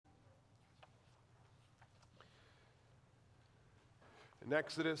In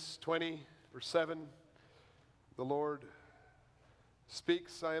Exodus 20, verse 7, the Lord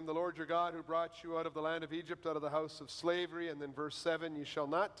speaks, I am the Lord your God who brought you out of the land of Egypt, out of the house of slavery. And then verse 7, you shall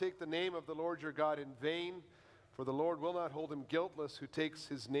not take the name of the Lord your God in vain, for the Lord will not hold him guiltless who takes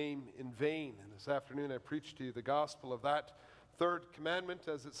his name in vain. And this afternoon I preach to you the gospel of that third commandment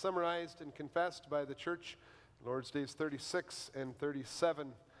as it's summarized and confessed by the church, Lord's Days 36 and 37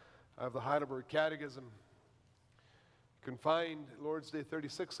 of the Heidelberg Catechism. You can find Lord's Day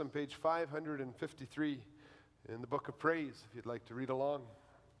 36 on page 553 in the Book of Praise, if you'd like to read along.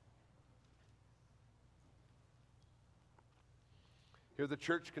 Here the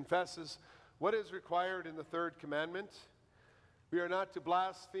church confesses what is required in the third commandment. We are not to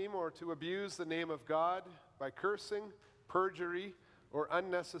blaspheme or to abuse the name of God by cursing, perjury, or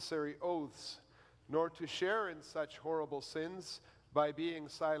unnecessary oaths, nor to share in such horrible sins by being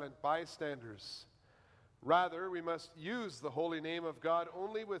silent bystanders. Rather, we must use the holy name of God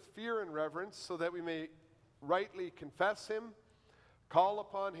only with fear and reverence so that we may rightly confess him, call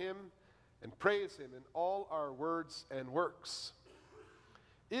upon him, and praise him in all our words and works.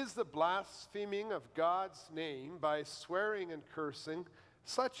 Is the blaspheming of God's name by swearing and cursing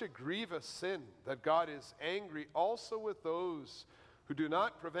such a grievous sin that God is angry also with those who do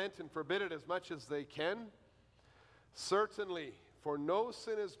not prevent and forbid it as much as they can? Certainly, for no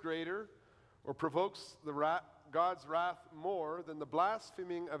sin is greater or provokes God's wrath more than the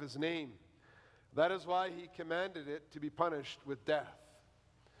blaspheming of his name. That is why he commanded it to be punished with death.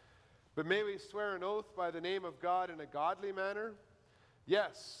 But may we swear an oath by the name of God in a godly manner?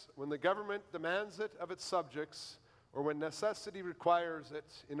 Yes, when the government demands it of its subjects, or when necessity requires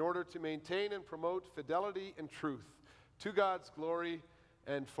it, in order to maintain and promote fidelity and truth to God's glory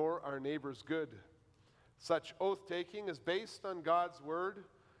and for our neighbor's good. Such oath-taking is based on God's word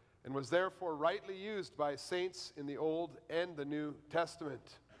and was therefore rightly used by saints in the Old and the New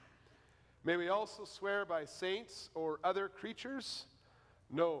Testament. May we also swear by saints or other creatures?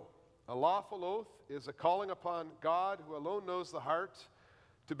 No. A lawful oath is a calling upon God, who alone knows the heart,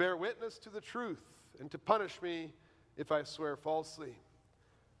 to bear witness to the truth and to punish me if I swear falsely.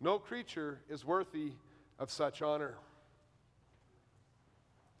 No creature is worthy of such honor.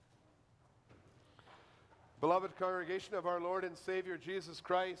 Beloved congregation of our Lord and Savior Jesus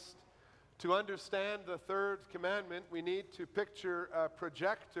Christ, to understand the third commandment, we need to picture a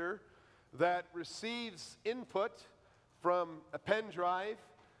projector that receives input from a pen drive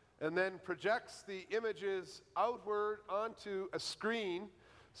and then projects the images outward onto a screen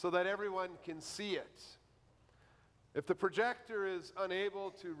so that everyone can see it. If the projector is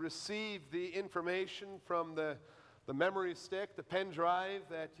unable to receive the information from the memory stick, the pen drive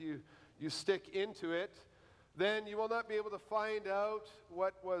that you stick into it, then you will not be able to find out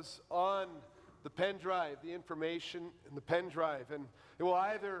what was on the pen drive, the information in the pen drive. And it will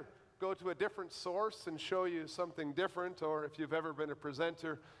either go to a different source and show you something different, or if you've ever been a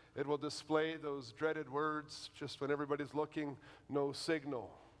presenter, it will display those dreaded words just when everybody's looking, no signal.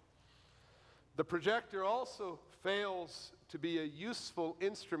 The projector also fails to be a useful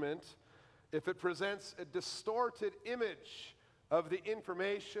instrument if it presents a distorted image of the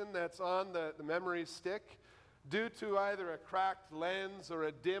information that's on the memory stick due to either a cracked lens or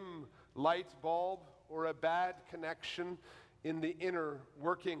a dim light bulb or a bad connection in the inner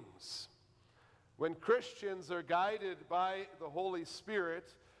workings. When Christians are guided by the Holy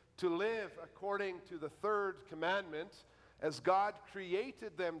Spirit to live according to the third commandment, as God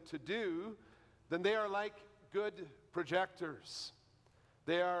created them to do, then they are like good projectors.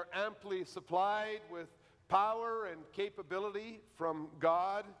 They are amply supplied with power and capability from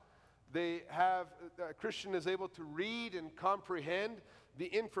God. A Christian is able to read and comprehend the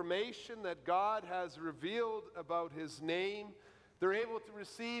information that God has revealed about his name. They're able to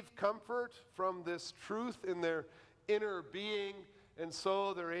receive comfort from this truth in their inner being, and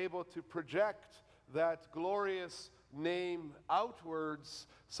so they're able to project that glorious name outwards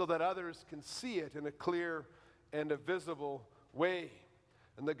so that others can see it in a clear and a visible way.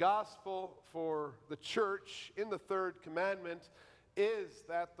 And the gospel for the church in the third commandment is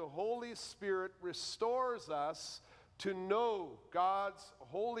that the Holy Spirit restores us to know God's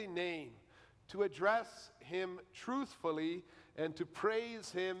holy name, to address him truthfully, and to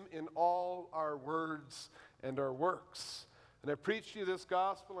praise him in all our words and our works. And I preach to you this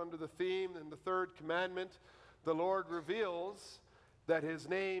gospel under the theme in the third commandment, the Lord reveals that his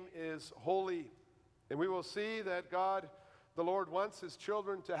name is holy. And we will see that God, the Lord, wants his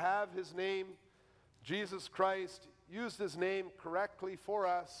children to have his name. Jesus Christ used his name correctly for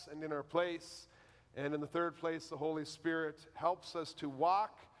us and in our place. And in the third place, the Holy Spirit helps us to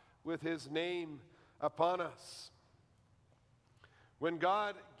walk with his name upon us. When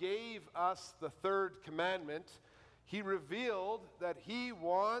God gave us the third commandment, He revealed that He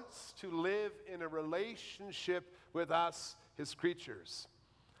wants to live in a relationship with us, His creatures.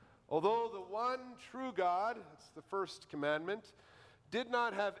 Although the one true God, that's the first commandment, did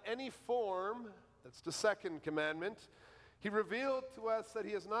not have any form, that's the second commandment, He revealed to us that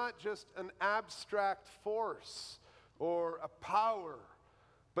He is not just an abstract force or a power,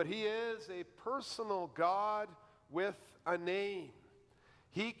 but He is a personal God with a name.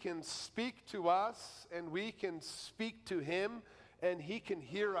 He can speak to us, and we can speak to Him, and He can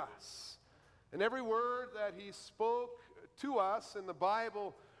hear us. And every word that He spoke to us in the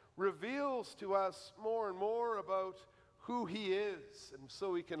Bible reveals to us more and more about who He is. And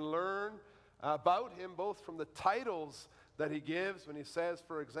so we can learn about Him both from the titles that He gives when He says,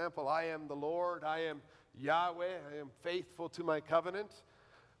 for example, I am the Lord, I am Yahweh, I am faithful to my covenant.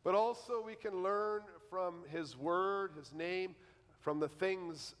 But also we can learn from His word, His name, from the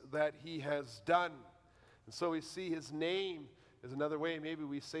things that He has done. And so we see His name is another way, maybe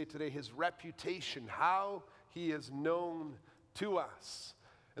we say today, His reputation, how He is known to us.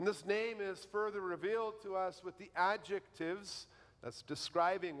 And this name is further revealed to us with the adjectives, that's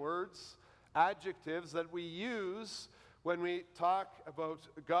describing words, adjectives that we use when we talk about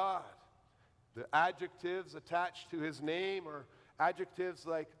God. The adjectives attached to His name are adjectives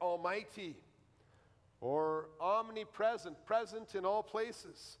like almighty, or omnipresent, present in all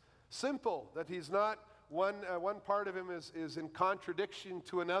places. Simple, that He's not, one part of Him is in contradiction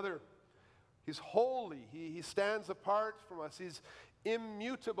to another. He's holy, He stands apart from us. He's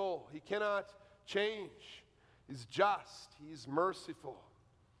immutable, He cannot change. He's just, He's merciful.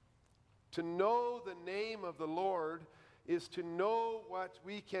 To know the name of the Lord is to know what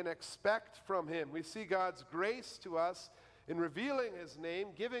we can expect from Him. We see God's grace to us in revealing His name,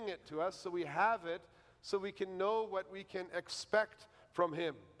 giving it to us so we have it, so we can know what we can expect from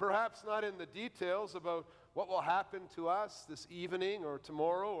Him. Perhaps not in the details about what will happen to us this evening or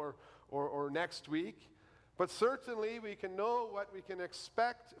tomorrow or next week, but certainly we can know what we can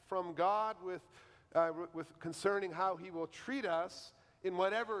expect from God with concerning how He will treat us in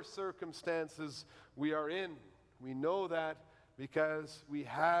whatever circumstances we are in. We know that because we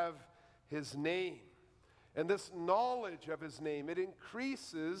have His name. And this knowledge of His name, it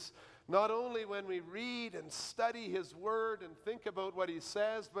increases not only when we read and study His word and think about what He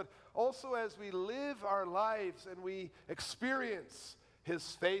says, but also as we live our lives and we experience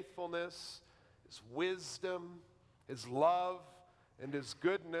His faithfulness, His wisdom, His love, and His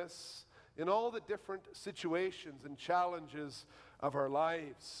goodness in all the different situations and challenges of our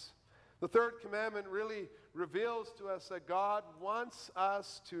lives. The third commandment really reveals to us that God wants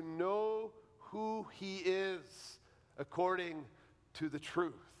us to know who He is according to the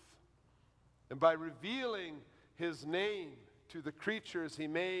truth. And by revealing His name to the creatures He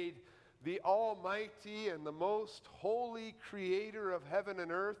made, the Almighty and the most holy Creator of heaven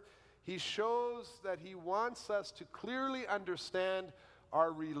and earth, He shows that He wants us to clearly understand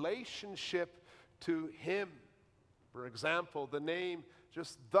our relationship to Him. For example, the name,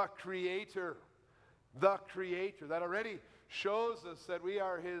 just the Creator, that already shows us that we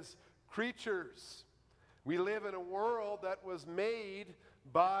are His creatures. We live in a world that was made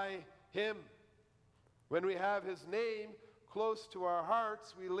by Him. When we have His name close to our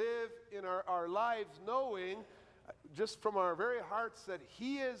hearts, we live in our lives knowing, just from our very hearts, that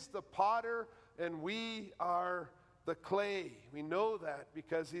He is the potter and we are the clay. We know that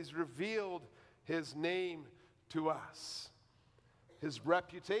because He's revealed His name to us. His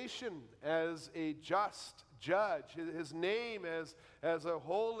reputation as a just judge, His name as a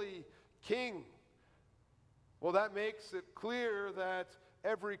holy King. Well, that makes it clear that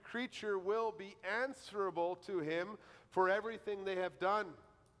every creature will be answerable to Him for everything they have done.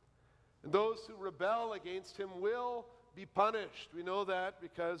 And those who rebel against Him will be punished. We know that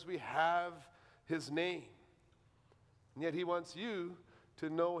because we have His name. And yet He wants you to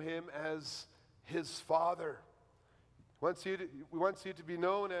know Him as His Father. He wants you to be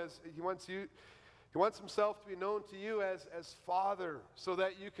known as, He wants Himself to be known to you as Father, so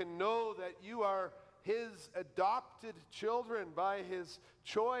that you can know that you are His adopted children by His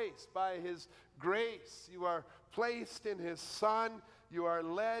choice, by His grace. You are placed in His Son. You are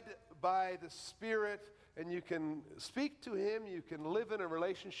led by the Spirit, and you can speak to Him. You can live in a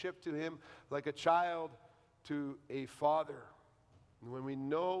relationship to Him like a child to a father. And when we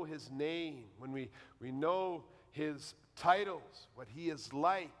know His name, when we know His titles, what He is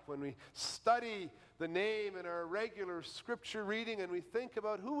like, when we study the name in our regular scripture reading and we think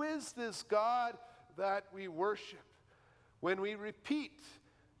about who is this God that we worship, when we repeat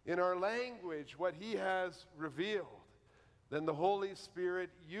in our language what He has revealed, then the Holy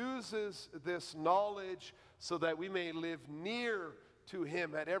Spirit uses this knowledge so that we may live near to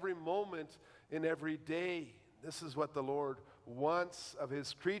Him at every moment in every day. This is what the Lord wants of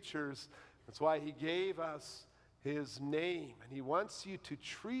His creatures. That's why He gave us His name. And He wants you to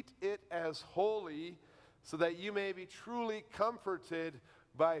treat it as holy so that you may be truly comforted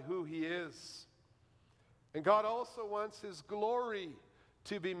by who He is. And God also wants His glory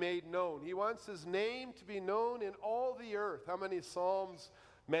to be made known. He wants His name to be known in all the earth. How many Psalms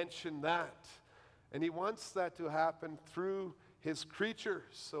mention that? And He wants that to happen through His creatures.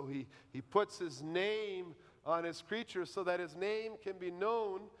 So He puts His name on His creatures so that His name can be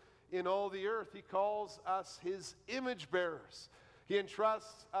known in all the earth. He calls us His image bearers. He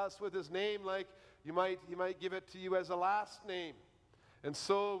entrusts us with His name like He might give it to you as a last name. And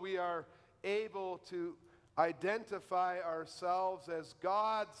so we are able to identify ourselves as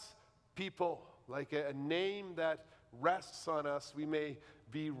God's people, like a name that rests on us. We may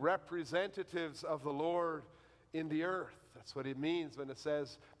be representatives of the Lord in the earth. That's what it means when it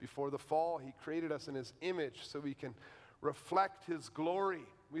says before the fall, He created us in His image so we can reflect His glory.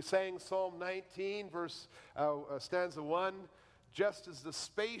 We sang Psalm 19, stanza 1, just as the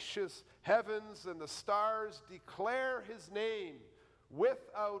spacious heavens and the stars declare His name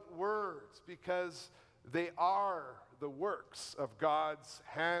without words, because they are the works of God's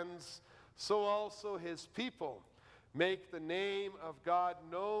hands, so also His people make the name of God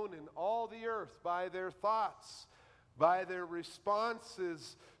known in all the earth by their thoughts, by their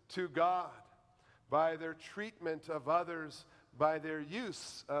responses to God, by their treatment of others, by their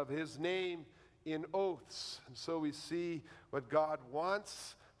use of His name in oaths. And so we see what God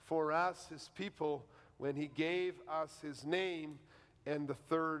wants for us, His people, when He gave us His name and the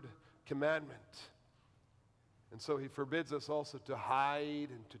third commandment. And so He forbids us also to hide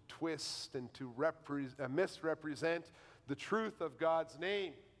and to twist and to misrepresent the truth of God's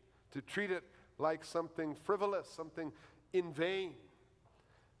name, to treat it like something frivolous, something in vain.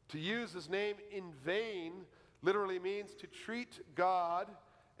 To use His name in vain literally means to treat God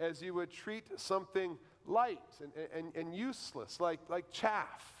as you would treat something light and useless, like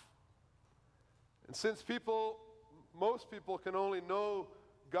chaff. And since most people can only know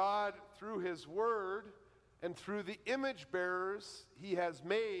God through His Word and through the image bearers He has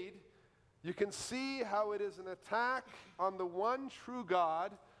made, you can see how it is an attack on the one true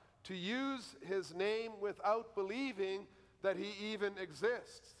God to use His name without believing that He even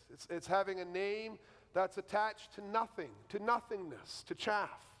exists. It's having a name that's attached to nothing, to nothingness, to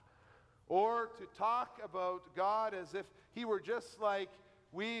chaff. Or to talk about God as if He were just like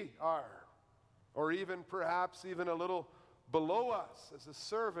we are, or even perhaps even a little below us as a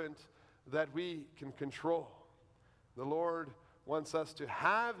servant that we can control. The Lord wants us to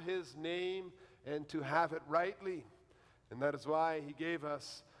have His name and to have it rightly. And that is why He gave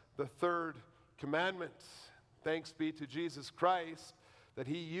us the third commandment. Thanks be to Jesus Christ that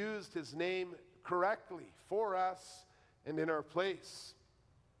He used His name correctly for us and in our place.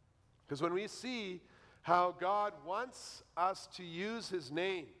 Because when we see how God wants us to use His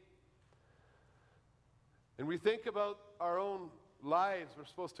name, and we think about our own lives, we're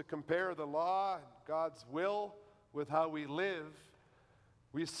supposed to compare the law and God's will with how we live.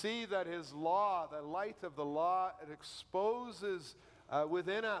 We see that His law, the light of the law, it exposes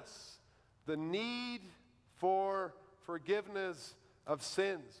within us the need for forgiveness of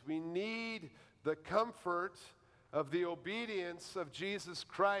sins. We need the comfort of the obedience of Jesus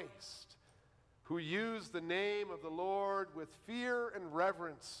Christ, who used the name of the Lord with fear and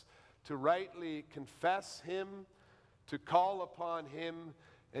reverence to rightly confess Him, to call upon Him,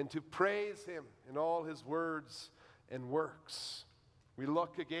 and to praise Him in all His words and works. We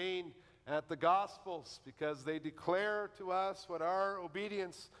look again at the Gospels because they declare to us what our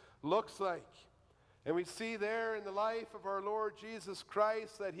obedience looks like. And we see there in the life of our Lord Jesus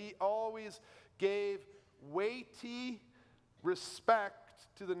Christ that He always gave weighty respect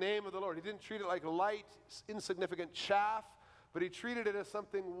to the name of the Lord. He didn't treat it like light, insignificant chaff, but He treated it as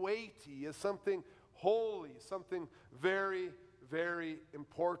something weighty, as something holy, something very, very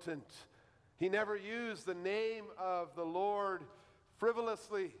important. He never used the name of the Lord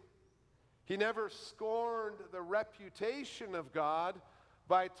frivolously. He never scorned the reputation of God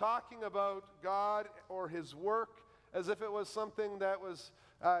by talking about God or His work as if it was something that was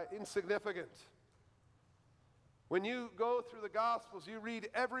insignificant. When you go through the Gospels, you read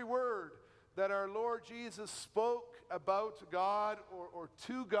every word that our Lord Jesus spoke about God or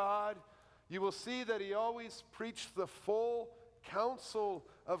to God. You will see that He always preached the full counsel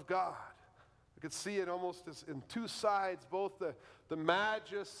of God. You could see it almost as in two sides, both the the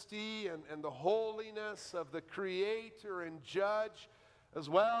majesty and the holiness of the Creator and Judge, as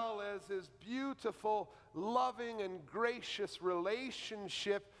well as his beautiful, loving, and gracious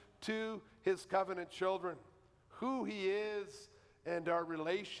relationship to his covenant children, who he is and our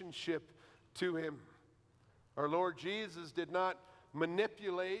relationship to him. Our Lord Jesus did not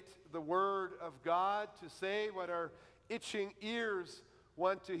manipulate the Word of God to say what our itching ears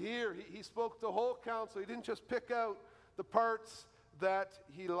want to hear. He spoke the whole counsel. He didn't just pick out the parts that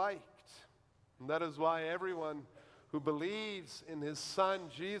he liked. And that is why everyone who believes in his Son,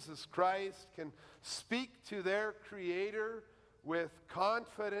 Jesus Christ, can speak to their Creator with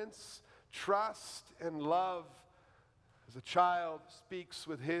confidence, trust, and love as a child speaks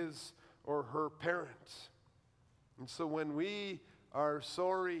with his or her parent. And so when we are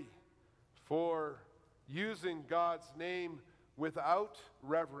sorry for using God's name without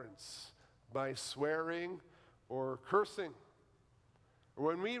reverence by swearing or cursing, or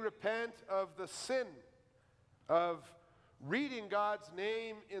when we repent of the sin of reading God's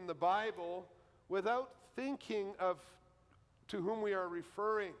name in the Bible without thinking of to whom we are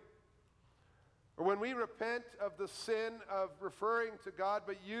referring, or when we repent of the sin of referring to God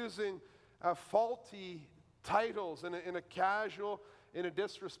but using faulty titles in a casual, in a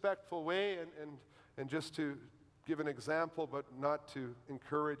disrespectful way, and just to give an example, but not to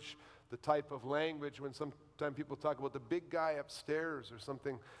encourage the type of language when sometimes people talk about the big guy upstairs or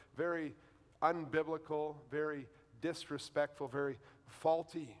something very unbiblical, very disrespectful, very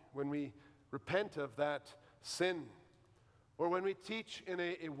faulty. When we repent of that sin, or when we teach in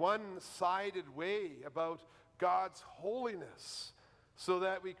a one-sided way about God's holiness, so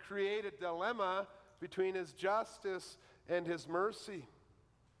that we create a dilemma between his justice and his mercy,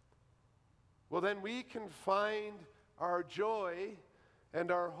 well, then we can find our joy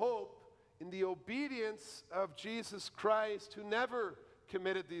and our hope in the obedience of Jesus Christ, who never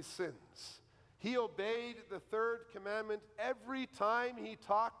committed these sins. He obeyed the third commandment every time he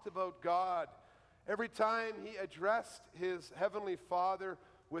talked about God, every time he addressed his heavenly Father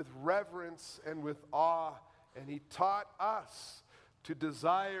with reverence and with awe, and he taught us to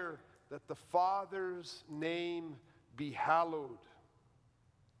desire that the Father's name be hallowed.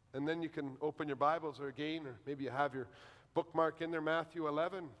 And then you can open your Bibles or again, or maybe you have your bookmark in there, Matthew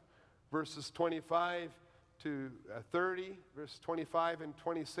 11, verses 25 to 30, verse 25 and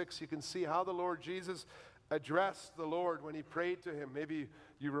 26. You can see how the Lord Jesus addressed the Lord when he prayed to him. Maybe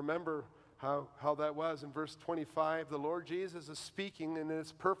you remember how that was. In verse 25, the Lord Jesus is speaking and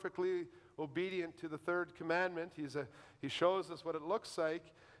is perfectly obedient to the third commandment. He shows us what it looks like,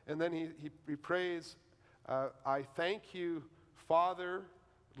 and then he prays, I thank you, Father,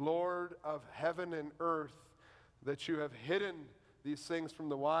 Lord of heaven and earth, that you have hidden these things from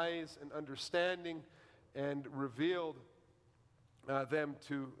the wise and understanding and revealed them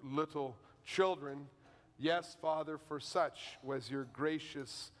to little children. Yes, Father, for such was your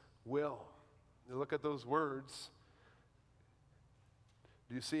gracious will. You look at those words.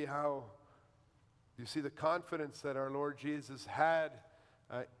 Do you see the confidence that our Lord Jesus had,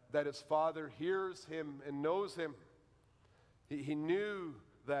 that his Father hears him and knows him? He knew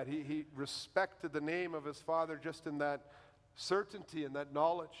that he respected the name of his Father just in that certainty and that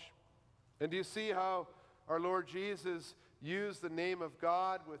knowledge. And do you see how our Lord Jesus used the name of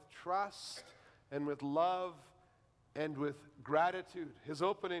God with trust and with love and with gratitude? His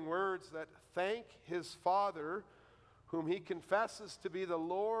opening words that thank his Father, whom he confesses to be the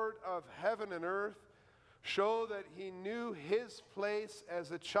Lord of heaven and earth, show that he knew his place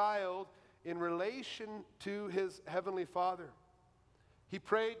as a child in relation to his heavenly Father. He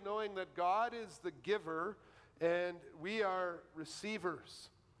prayed knowing that God is the giver and we are receivers.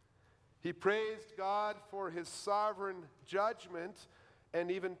 He praised God for his sovereign judgment and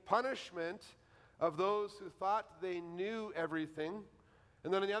even punishment of those who thought they knew everything.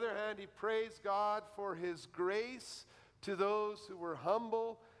 And then on the other hand, he praised God for his grace to those who were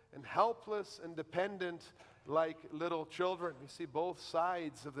humble and helpless and dependent like little children. We see both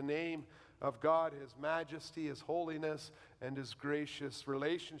sides of the name of God, his majesty, his holiness, and his gracious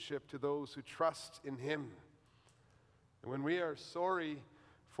relationship to those who trust in him. And when we are sorry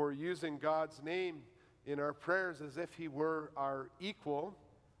for using God's name in our prayers as if he were our equal,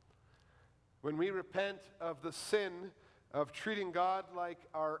 when we repent of the sin of treating God like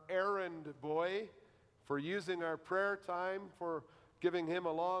our errand boy, for using our prayer time, for giving him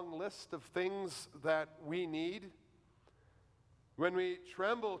a long list of things that we need, when we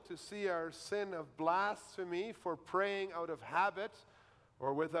tremble to see our sin of blasphemy for praying out of habit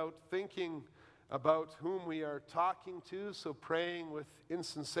or without thinking about whom we are talking to, so praying with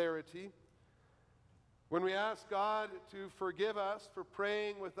insincerity, When we ask God to forgive us for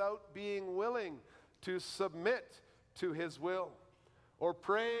praying without being willing to submit to His will, or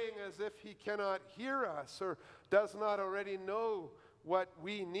praying as if He cannot hear us or does not already know what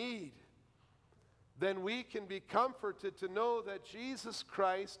we need, then we can be comforted to know that Jesus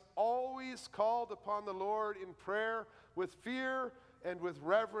Christ always called upon the Lord in prayer with fear and with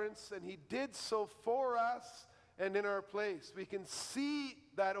reverence, and He did so for us and in our place. We can see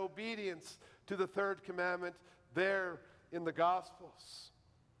that obedience to the third commandment there in the Gospels.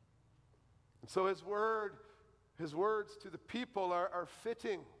 And so His words to the people are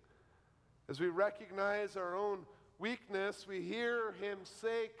fitting. As we recognize our own weakness, we hear Him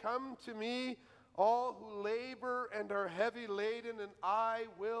say, "Come to me, all who labor and are heavy laden, and I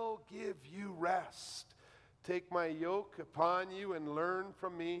will give you rest. Take my yoke upon you and learn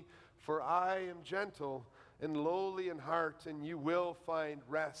from me, for I am gentle and lowly in heart, and you will find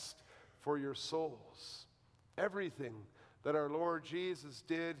rest for your souls." Everything that our Lord Jesus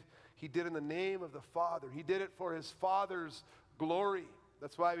did, He did in the name of the Father. He did it for His Father's glory.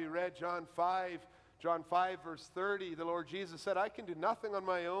 That's why we read John 5 verse 30. The Lord Jesus said, "I can do nothing on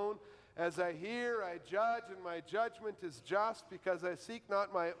my own. As I hear, I judge, and my judgment is just, because I seek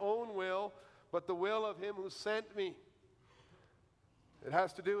not my own will, but the will of Him who sent me." It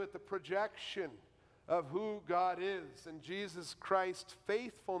has to do with the projection of who God is and Jesus Christ's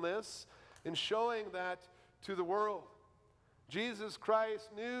faithfulness in showing that to the world. Jesus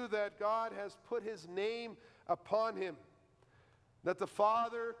Christ knew that God has put His name upon Him, that the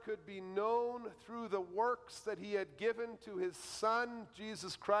Father could be known through the works that He had given to His Son,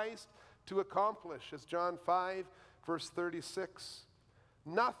 Jesus Christ, to accomplish, as John 5, verse 36.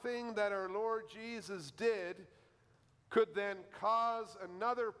 Nothing that our Lord Jesus did could then cause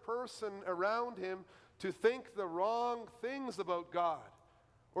another person around Him to think the wrong things about God,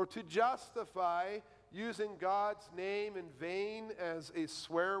 or to justify using God's name in vain as a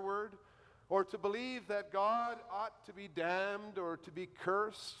swear word, or to believe that God ought to be damned or to be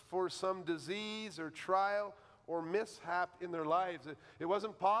cursed for some disease or trial or mishap in their lives. It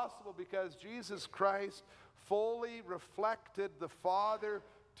wasn't possible, because Jesus Christ fully reflected the Father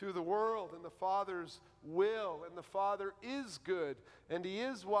to the world and the Father's will. And the Father is good, and He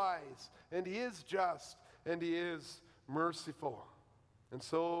is wise, and He is just, and He is merciful. And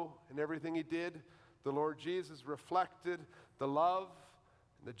so, in everything He did, the Lord Jesus reflected the love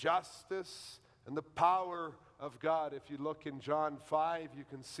and the justice and the power of God. If you look in John 5, you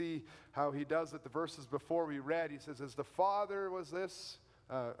can see how He does it. The verses before we read, He says, "As the Father was this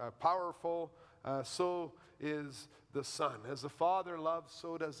powerful, so is the Son. As the Father loves,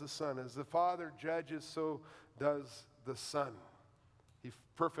 so does the Son. As the Father judges, so does the Son." He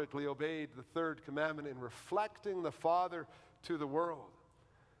perfectly obeyed the third commandment in reflecting the Father to the world.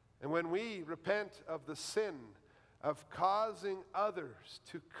 And when we repent of the sin of causing others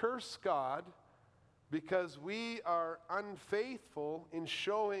to curse God because we are unfaithful in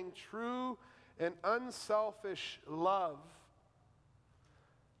showing true and unselfish love,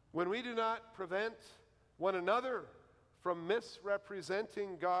 when we do not prevent one another from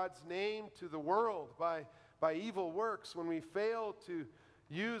misrepresenting God's name to the world by evil works, when we fail to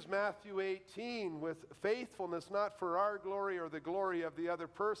use Matthew 18 with faithfulness, not for our glory or the glory of the other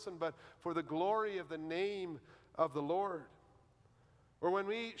person, but for the glory of the name of the Lord. Or when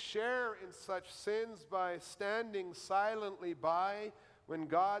we share in such sins by standing silently by when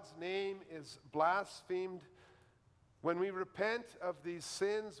God's name is blasphemed, when we repent of these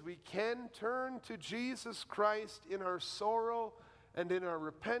sins, we can turn to Jesus Christ in our sorrow and in our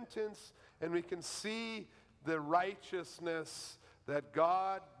repentance, and we can see the righteousness that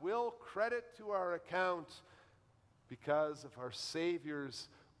God will credit to our account because of our Savior's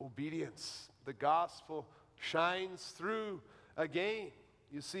obedience. The gospel shines through again.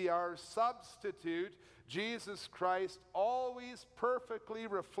 You see, our substitute, Jesus Christ, always perfectly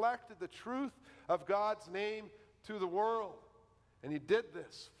reflected the truth of God's name to the world. And He did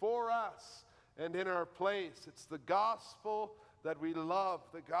this for us and in our place. It's the gospel that we love,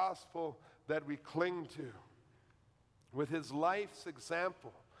 the gospel that we cling to. With His life's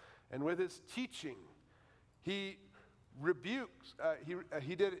example and with His teaching, He rebukes,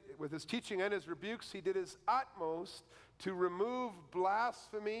 he did, with His teaching and His rebukes, He did His utmost to remove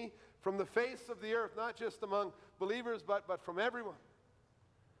blasphemy from the face of the earth, not just among believers, but from everyone.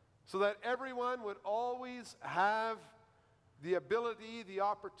 So that everyone would always have the ability, the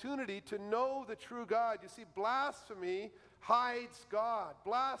opportunity to know the true God. You see, blasphemy hides God.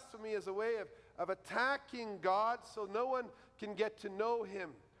 Blasphemy is a way of attacking God so no one can get to know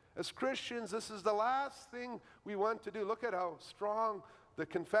Him. As Christians, this is the last thing we want to do. Look at how strong the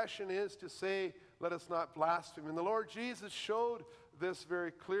confession is to say, let us not blaspheme. And the Lord Jesus showed this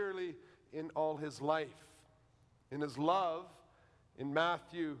very clearly in all his life. In his love, in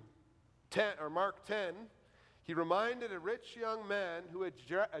Matthew 10 or Mark 10, he reminded a rich young man who had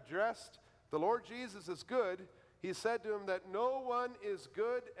addressed the Lord Jesus as good. He said to him that no one is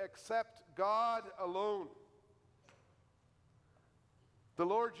good except God alone. The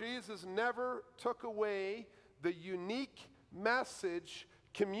Lord Jesus never took away the unique message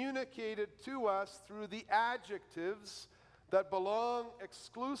communicated to us through the adjectives that belong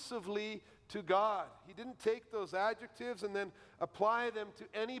exclusively to God. He didn't take those adjectives and then apply them to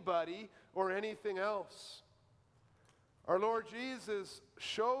anybody or anything else. Our Lord Jesus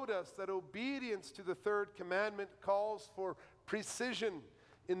showed us that obedience to the third commandment calls for precision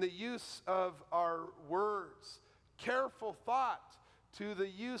in the use of our words, careful thought to the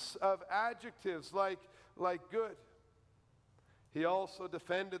use of adjectives like good. He also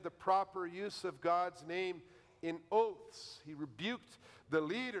defended the proper use of God's name in oaths. He rebuked the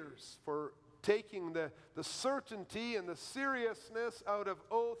leaders for taking the certainty and the seriousness out of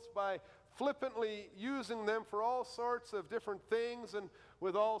oaths by flippantly using them for all sorts of different things and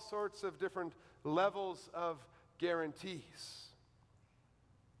with all sorts of different levels of guarantees.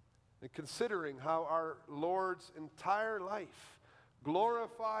 And considering how our Lord's entire life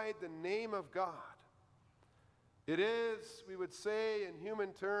glorified the name of God, it is, we would say in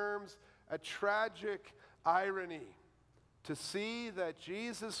human terms, a tragic irony to see that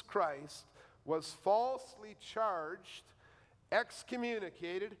Jesus Christ was falsely charged,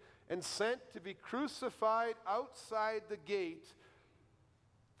 excommunicated, and sent to be crucified outside the gate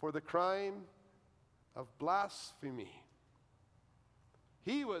for the crime of blasphemy.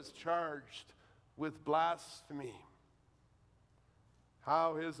 He was charged with blasphemy.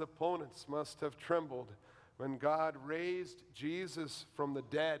 How his opponents must have trembled when God raised Jesus from the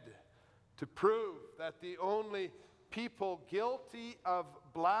dead to prove that the only people guilty of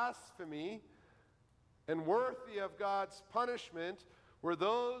blasphemy and worthy of God's punishment were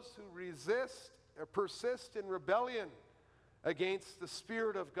those who resist or persist in rebellion against the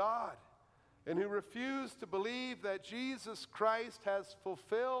Spirit of God and who refuse to believe that Jesus Christ has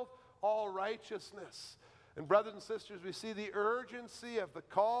fulfilled all righteousness. And brothers and sisters, we see the urgency of the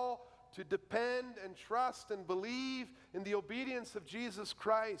call to depend and trust and believe in the obedience of Jesus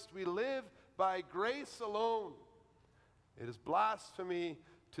Christ. We live by grace alone. It is blasphemy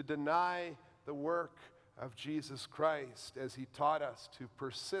to deny the work of Jesus Christ as he taught us to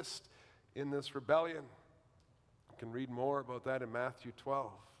persist in this rebellion. You can read more about that in Matthew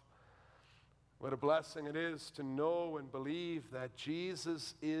 12. What a blessing it is to know and believe that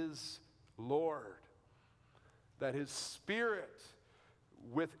Jesus is Lord, that his Spirit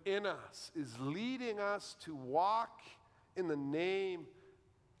within us is leading us to walk in the name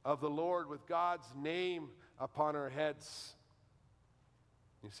of the Lord with God's name upon our heads.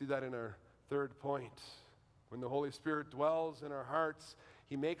 You see that in our third point. When the Holy Spirit dwells in our hearts,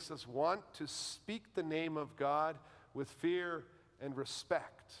 he makes us want to speak the name of God with fear and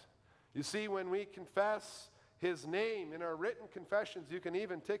respect. You see, when we confess his name in our written confessions, you can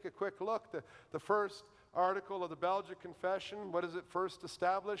even take a quick look. The first article of the Belgic Confession, what does it first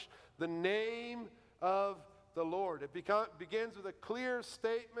establish? The name of the Lord. It begins with a clear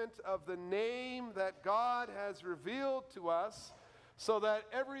statement of the name that God has revealed to us, so that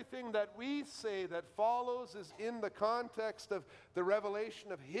everything that we say that follows is in the context of the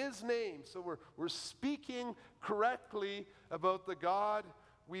revelation of his name. So we're speaking correctly about the God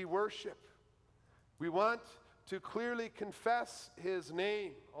we worship. We want to clearly confess his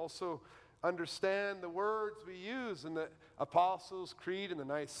name. Also understand the words we use in the Apostles' Creed and the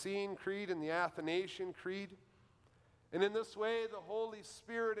Nicene Creed and the Athanasian Creed. And in this way, the Holy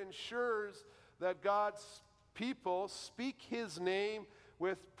Spirit ensures that God's people speak his name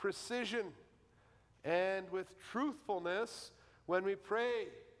with precision and with truthfulness when we pray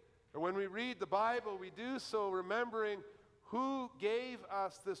or when we read the Bible. We do so remembering who gave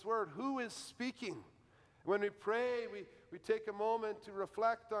us this word, who is speaking. When we pray, we take a moment to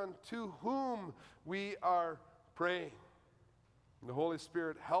reflect on to whom we are praying. And the Holy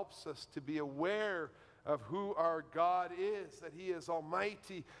Spirit helps us to be aware of who our God is, that he is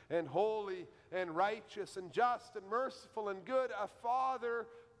almighty and holy and righteous and just and merciful and good, a father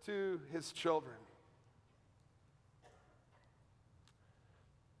to his children.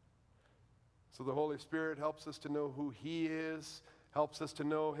 So the Holy Spirit helps us to know who he is, helps us to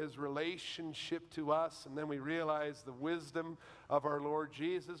know his relationship to us, and then we realize the wisdom of our Lord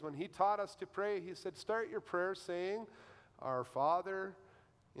Jesus. When he taught us to pray, he said, start your prayer saying, Our Father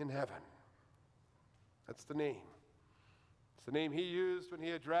in heaven. That's the name. It's the name he used when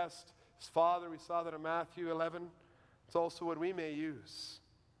he addressed As Father, we saw that in Matthew 11. It's also what we may use.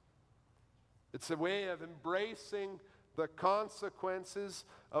 It's a way of embracing the consequences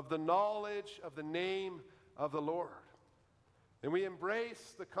of the knowledge of the name of the Lord. And we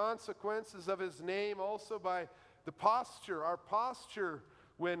embrace the consequences of his name also by the posture, our posture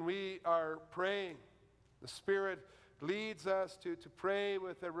when we are praying. The Spirit leads us to pray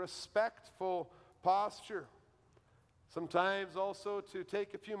with a respectful posture. Sometimes also to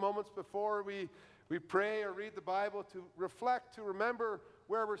take a few moments before we pray or read the Bible to reflect, to remember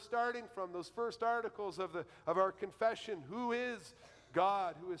where we're starting from, those first articles of our confession. Who is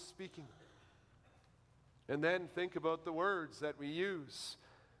God who is speaking? And then think about the words that we use.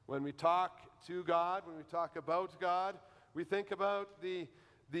 When we talk to God, when we talk about God, we think about the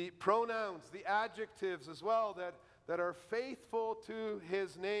pronouns, the adjectives as well that are faithful to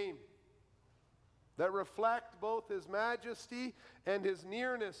his name, that reflect both his majesty and his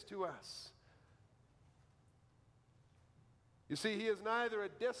nearness to us. You see, he is neither a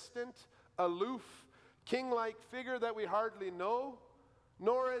distant, aloof, king-like figure that we hardly know,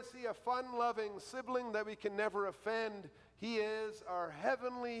 nor is he a fun-loving sibling that we can never offend. He is our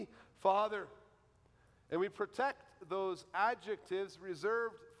heavenly Father. And we protect those adjectives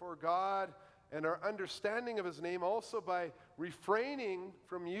reserved for God and our understanding of his name also by refraining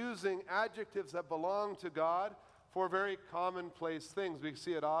from using adjectives that belong to God for very commonplace things. We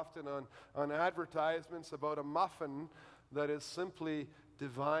see it often on advertisements about a muffin that is simply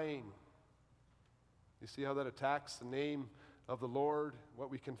divine. You see how that attacks the name of the Lord, what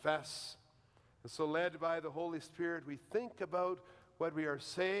we confess. And so led by the Holy Spirit, we think about what we are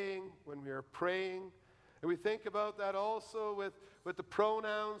saying when we are praying. And we think about that also with the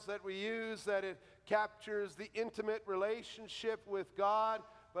pronouns that we use, that it captures the intimate relationship with God,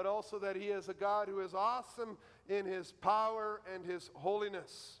 but also that he is a God who is awesome in his power and his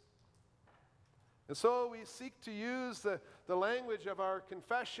holiness. And so we seek to use the language of our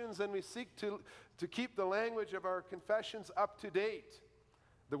confessions, and we seek to keep the language of our confessions up to date.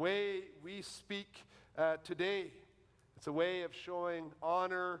 The way we speak today, it's a way of showing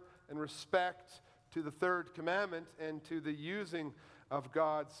honor and respect to the third commandment and to the using of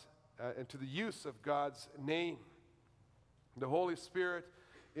God's and to the use of God's name. The Holy Spirit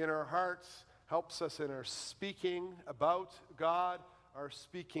in our hearts helps us in our speaking about God, our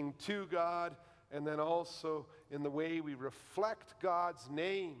speaking to God, and then also in the way we reflect God's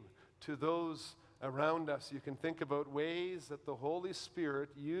name to those around us. You can think about ways that the Holy Spirit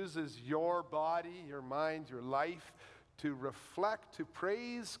uses your body, your mind, your life to reflect, to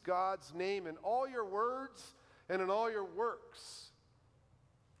praise God's name in all your words and in all your works.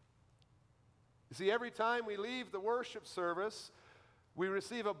 You see, every time we leave the worship service, we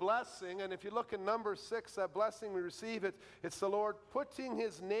receive a blessing, and if you look in number 6, that blessing we receive, it's the Lord putting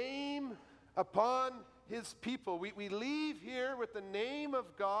his name upon his people. We leave here with the name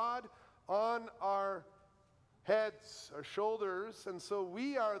of God on our heads, our shoulders, and so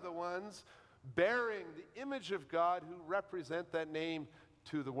we are the ones bearing the image of God who represent that name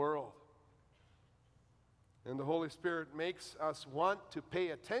to the world. And the Holy Spirit makes us want to pay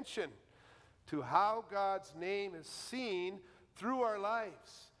attention to how God's name is seen through our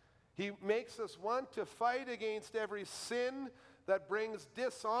lives. He makes us want to fight against every sin that brings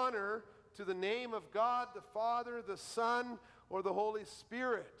dishonor to the name of God, the Father, the Son, or the Holy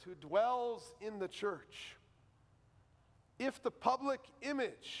Spirit who dwells in the church. If the public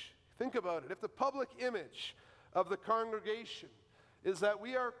image, think about it, if the public image of the congregation is that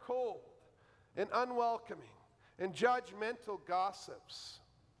we are cold and unwelcoming and judgmental gossips,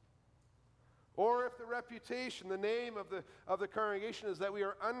 or if the reputation, the name of the congregation is that we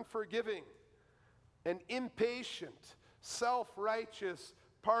are unforgiving and impatient, self-righteous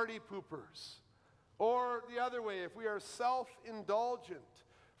party poopers, or the other way, if we are self-indulgent,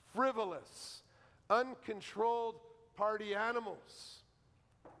 frivolous, uncontrolled party animals,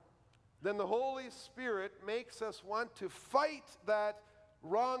 then the Holy Spirit makes us want to fight that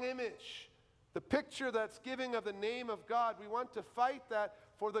wrong image, the picture that's giving of the name of God. We want to fight that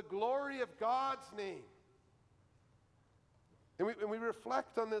for the glory of God's name. And we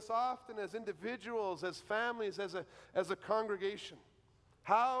reflect on this often as individuals, as families, as a congregation.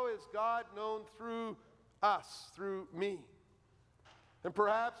 How is God known through us, through me? And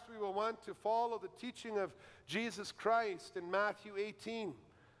perhaps we will want to follow the teaching of Jesus Christ in Matthew 18.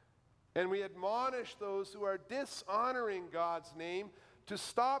 And we admonish those who are dishonoring God's name to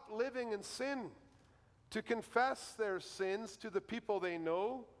stop living in sin, to confess their sins to the people they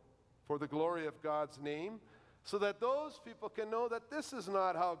know for the glory of God's name, so that those people can know that this is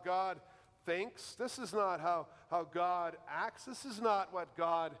not how God thinks, this is not how God acts, this is not what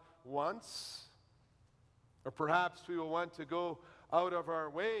God once. Or perhaps we will want to go out of our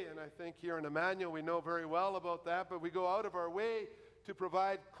way, and I think here in Emmanuel we know very well about that, but we go out of our way to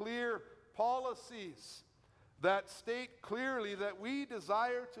provide clear policies that state clearly that we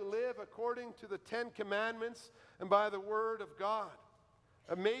desire to live according to the Ten Commandments and by the Word of God.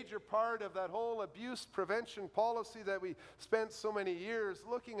 A major part of that whole abuse prevention policy that we spent so many years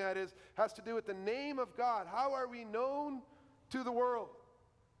looking at has to do with the name of God. How are we known to the world?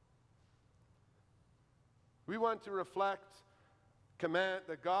 We want to reflect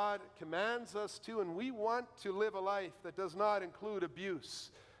that God commands us to, and we want to live a life that does not include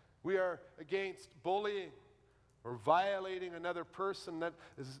abuse. We are against bullying or violating another person that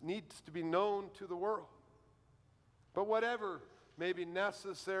needs to be known to the world. But whatever may be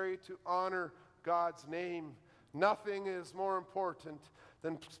necessary to honor God's name, nothing is more important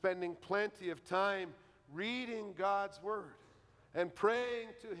than spending plenty of time reading God's Word and praying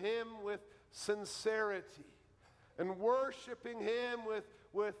to Him with sincerity and worshiping Him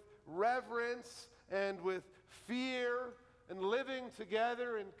with reverence and with fear and living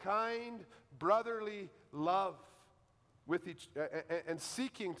together in kind brotherly love with and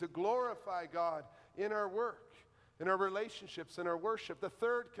seeking to glorify God in our work, in our relationships, in our worship. The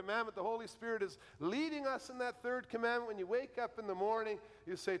third commandment, the Holy Spirit is leading us in that third commandment. When you wake up in the morning,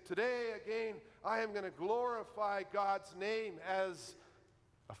 you say, today again, I am going to glorify God's name as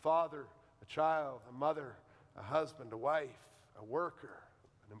a father, a child, a mother, a husband, a wife, a worker,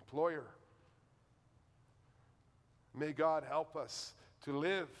 an employer. May God help us to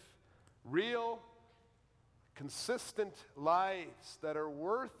live real, consistent lives that are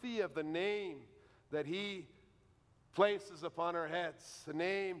worthy of the name that He places upon our heads, the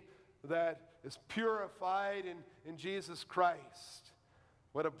name that is purified in Jesus Christ.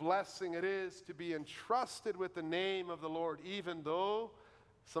 What a blessing it is to be entrusted with the name of the Lord, even though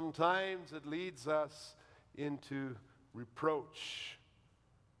sometimes it leads us into reproach.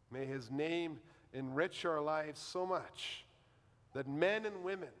 May His name enrich our lives so much that men and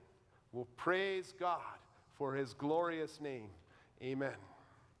women will praise God for His glorious name. Amen.